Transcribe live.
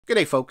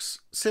G'day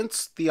folks.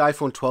 Since the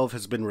iPhone 12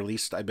 has been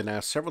released, I've been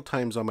asked several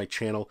times on my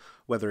channel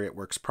whether it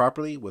works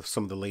properly with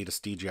some of the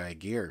latest DJI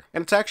gear.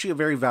 And it's actually a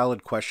very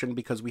valid question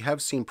because we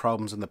have seen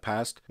problems in the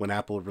past when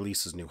Apple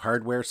releases new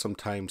hardware.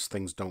 Sometimes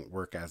things don't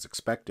work as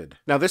expected.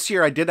 Now this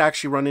year I did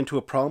actually run into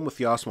a problem with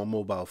the Osmo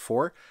Mobile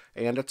 4,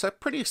 and it's a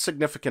pretty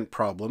significant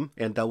problem,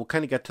 and we'll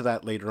kind of get to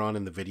that later on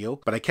in the video.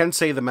 But I can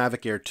say the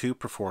Mavic Air 2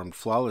 performed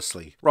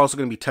flawlessly. We're also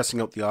going to be testing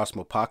out the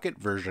Osmo Pocket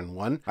version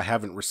 1. I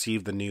haven't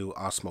received the new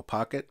Osmo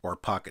Pocket, or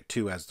Pocket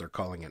 2 as they're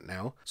calling it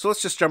now. So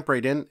let's just jump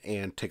right in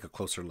and take a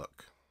closer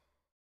look.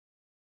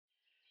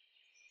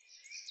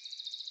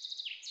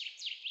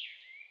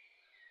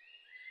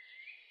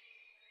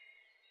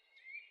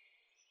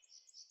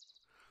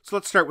 So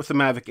let's start with the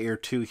Mavic Air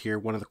 2 here.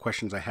 One of the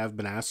questions I have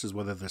been asked is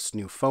whether this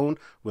new phone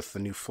with the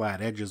new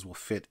flat edges will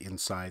fit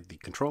inside the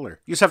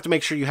controller. You just have to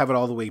make sure you have it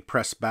all the way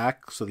pressed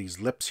back, so these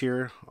lips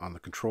here on the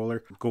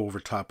controller go over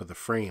top of the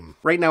frame.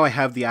 Right now I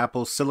have the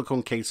Apple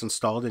silicone case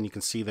installed, and you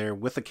can see there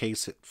with the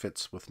case it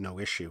fits with no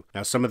issue.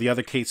 Now some of the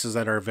other cases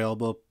that are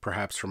available,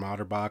 perhaps from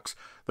OtterBox,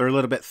 they're a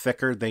little bit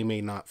thicker, they may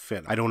not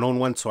fit. I don't own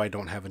one, so I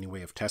don't have any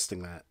way of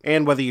testing that.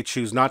 And whether you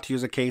choose not to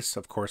use a case,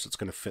 of course it's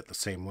going to fit the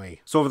same way.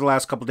 So over the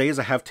last couple days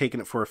I have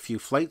taken it for a few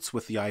flights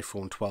with the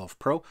iPhone 12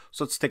 Pro,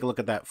 so let's take a look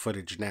at that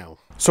footage now.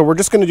 So we're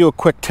just going to do a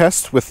quick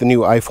test with the new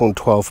iPhone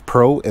 12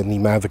 Pro and the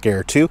Mavic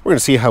Air 2. We're going to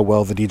see how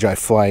well the DJI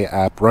Fly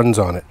app runs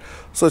on it.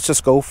 So let's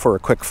just go for a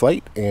quick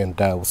flight and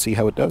we'll see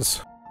how it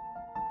does.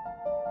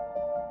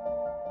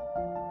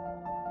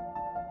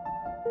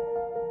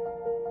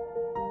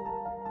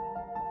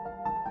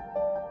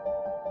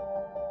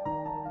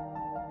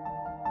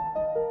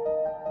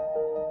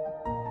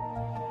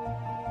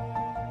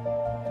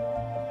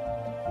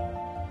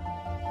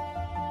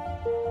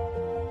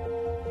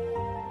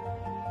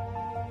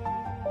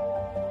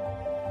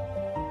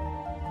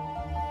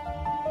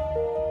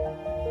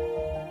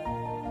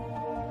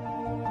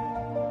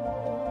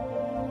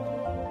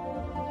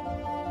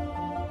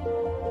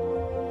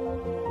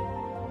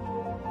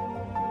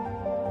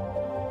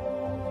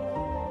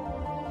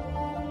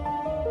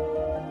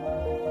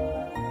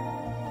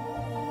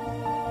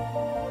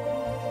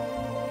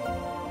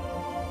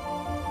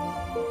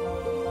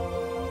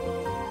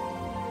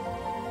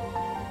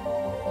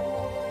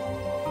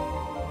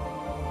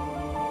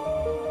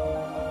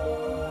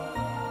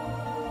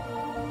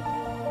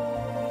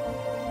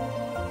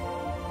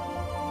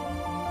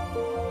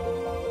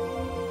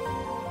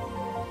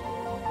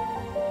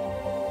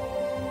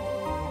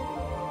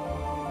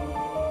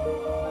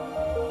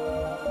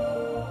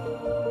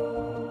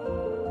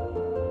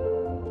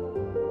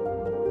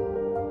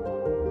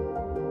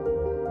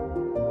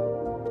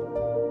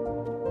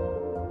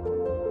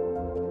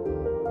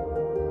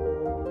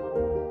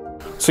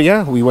 So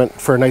yeah, we went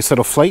for a nice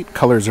little flight.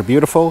 Colors are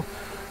beautiful.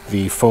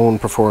 The phone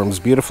performs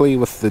beautifully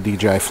with the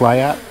DJI Fly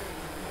app.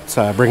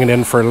 Let's bring it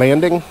in for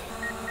landing.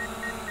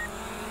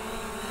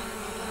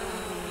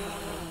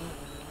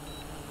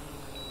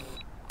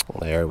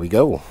 There we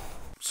go.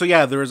 So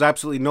yeah, there was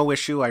absolutely no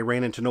issue. I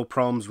ran into no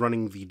problems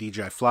running the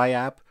DJI Fly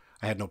app.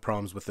 I had no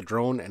problems with the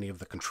drone, any of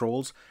the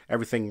controls.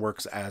 Everything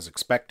works as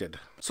expected.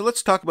 So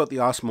let's talk about the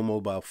Osmo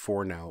Mobile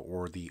 4 now,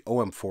 or the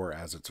OM4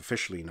 as it's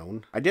officially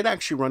known. I did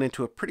actually run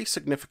into a pretty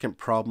significant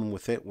problem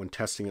with it when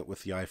testing it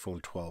with the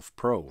iPhone 12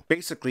 Pro.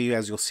 Basically,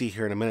 as you'll see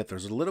here in a minute,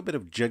 there's a little bit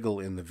of jiggle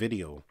in the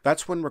video.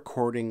 That's when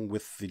recording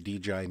with the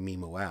DJI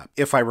Mimo app.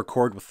 If I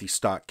record with the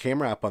stock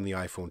camera app on the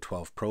iPhone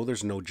 12 Pro,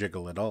 there's no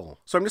jiggle at all.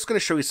 So I'm just going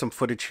to show you some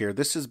footage here.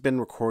 This has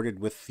been recorded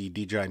with the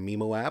DJI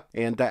Mimo app,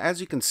 and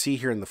as you can see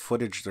here in the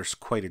footage, there's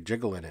quite a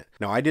jiggle in it.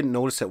 Now, I didn't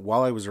notice it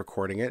while I was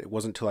recording it. It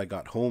wasn't until I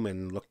got home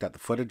and looked at the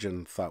footage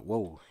and thought,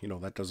 whoa,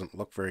 that doesn't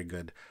look very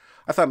good.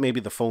 I thought maybe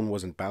the phone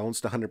wasn't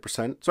balanced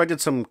 100%. So I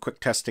did some quick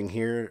testing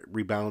here,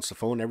 rebalanced the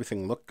phone,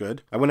 everything looked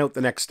good. I went out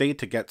the next day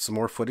to get some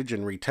more footage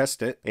and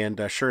retest it,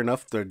 and sure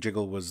enough, the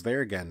jiggle was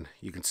there again.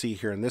 You can see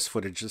here in this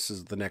footage, this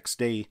is the next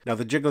day. Now,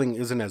 the jiggling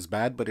isn't as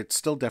bad, but it's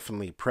still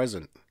definitely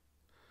present.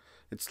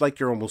 It's like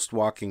you're almost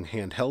walking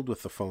handheld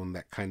with the phone,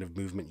 that kind of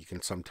movement you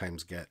can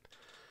sometimes get.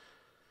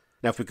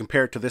 Now, if we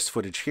compare it to this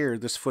footage here,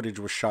 this footage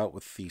was shot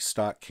with the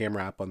stock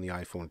camera app on the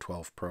iPhone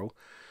 12 Pro.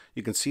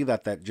 You can see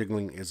that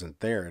jiggling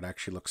isn't there. It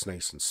actually looks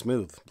nice and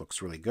smooth.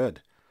 Looks really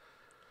good.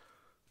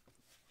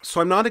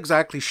 So I'm not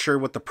exactly sure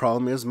what the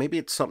problem is. Maybe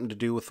it's something to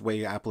do with the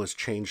way Apple has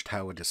changed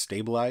how it is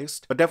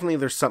stabilized. But definitely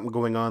there's something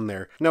going on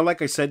there. Now,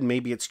 like I said,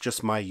 maybe it's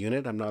just my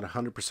unit. I'm not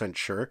 100%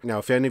 sure. Now,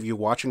 if any of you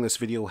watching this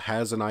video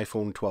has an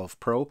iPhone 12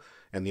 Pro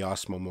and the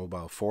Osmo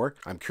Mobile 4,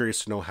 I'm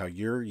curious to know how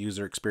your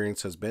user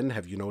experience has been.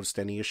 Have you noticed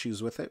any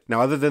issues with it?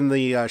 Now, other than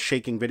the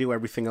shaking video,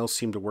 everything else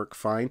seemed to work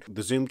fine.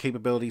 The zoom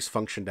capabilities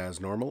functioned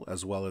as normal,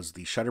 as well as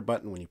the shutter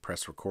button when you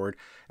press record.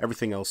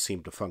 Everything else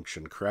seemed to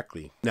function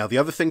correctly. Now, the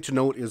other thing to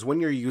note is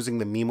when you're using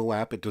the Mimo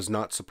app, it does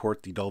not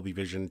support the Dolby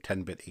Vision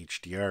 10-bit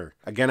HDR.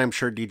 Again, I'm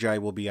sure DJI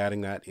will be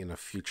adding that in a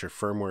future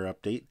firmware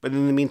update, but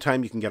in the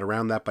meantime, you can get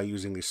around that by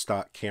using the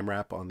stock camera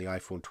app on the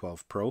iPhone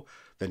 12 Pro.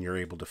 then you're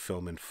able to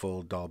film in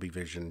full Dolby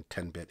Vision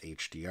 10-bit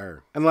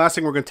HDR. And the last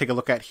thing we're going to take a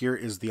look at here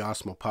is the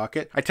Osmo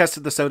Pocket. I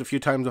tested this out a few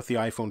times with the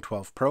iPhone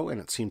 12 Pro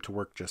and it seemed to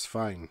work just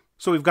fine.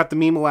 So we've got the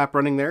Mimo app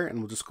running there, and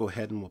we'll just go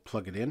ahead and we'll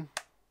plug it in.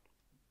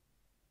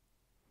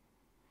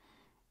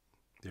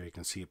 There you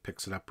can see it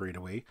picks it up right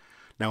away.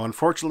 Now,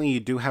 unfortunately, you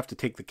do have to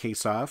take the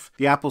case off.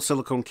 The Apple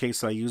silicone case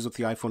that I use with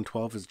the iPhone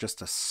 12 is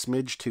just a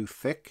smidge too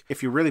thick.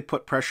 If you really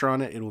put pressure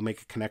on it, it will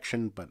make a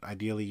connection, but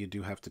ideally you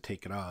do have to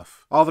take it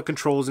off. All the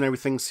controls and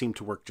everything seem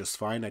to work just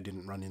fine. I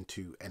didn't run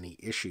into any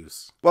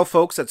issues. Well,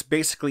 folks, that's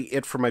basically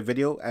it for my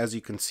video. As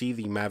you can see,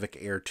 the Mavic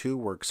Air 2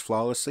 works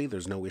flawlessly.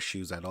 There's no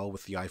issues at all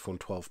with the iPhone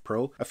 12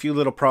 Pro. A few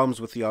little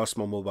problems with the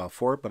Osmo Mobile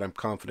 4, but I'm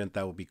confident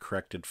that will be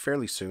corrected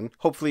fairly soon.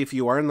 Hopefully, if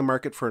you are in the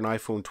market for an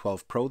iPhone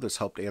 12 Pro, this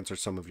helped answer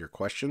some of your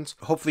questions.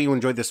 Hopefully you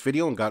enjoyed this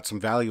video and got some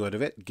value out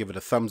of it. Give it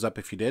a thumbs up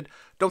if you did.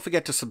 Don't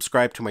forget to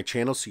subscribe to my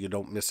channel so you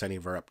don't miss any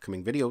of our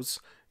upcoming videos,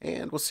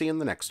 and we'll see you in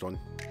the next one.